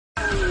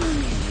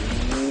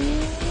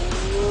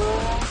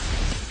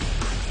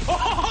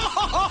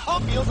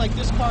feels like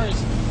this car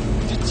is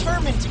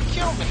determined to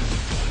kill me.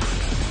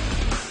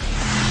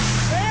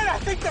 Man, I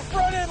think the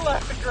front end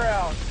left the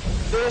ground.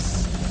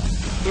 This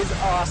is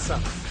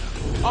awesome.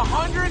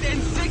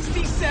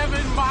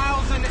 167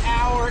 miles an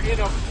hour in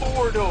a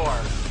four-door.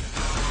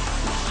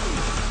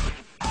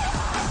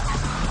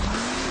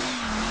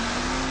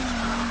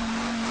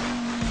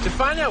 To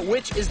find out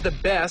which is the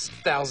best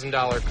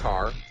 $1,000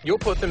 car, you'll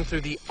put them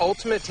through the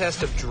ultimate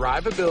test of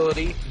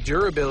drivability,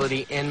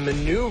 durability, and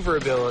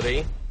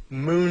maneuverability,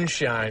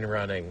 moonshine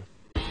running.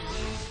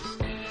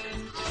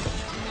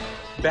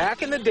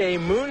 Back in the day,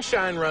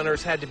 moonshine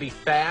runners had to be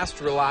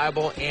fast,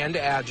 reliable, and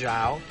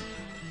agile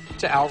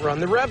to outrun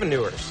the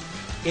revenuers.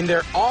 In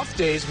their off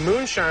days,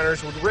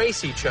 moonshiners would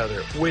race each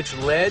other, which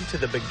led to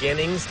the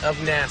beginnings of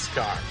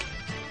NASCAR.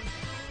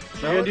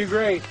 You're gonna do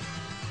great.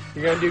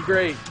 You're gonna do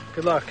great.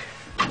 Good luck.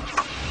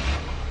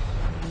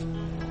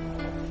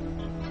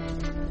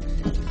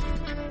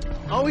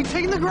 Oh, he's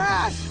taking the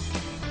grass.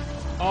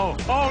 Oh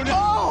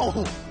no!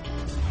 Oh!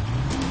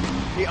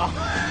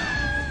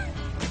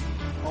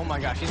 Oh my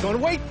gosh, he's going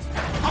to wait.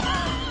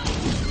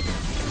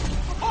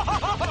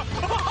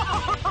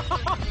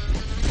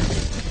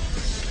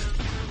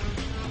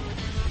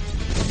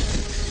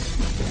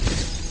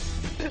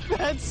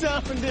 That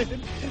sounded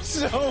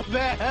so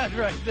bad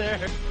right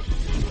there.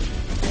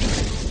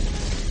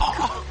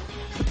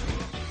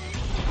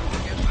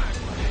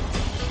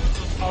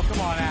 Oh,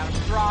 come on, Adam.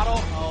 Throttle.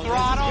 Oh,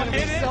 Throttle.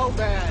 This is Hit it. so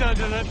bad. Da,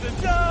 da, da, da,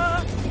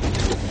 da.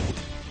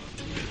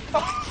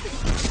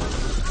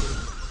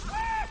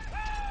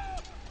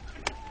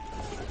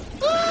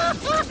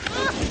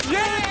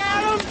 Yeah,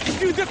 Adam!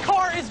 Dude, the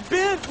car is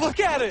bent. Look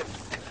at it.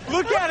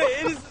 Look at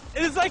it.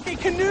 It is like a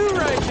canoe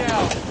right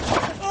now.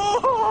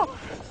 Oh!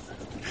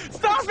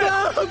 Stop it!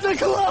 Stop the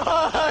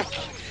clock!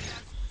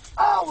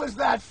 Oh, was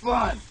that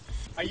fun?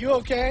 Are you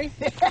okay?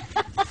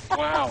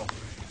 Wow.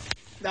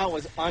 That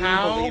was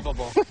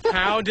unbelievable.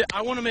 How did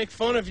I want to make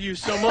fun of you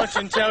so much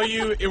and tell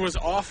you it was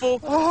awful,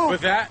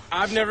 but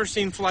I've never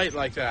seen flight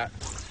like that.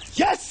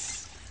 Yes!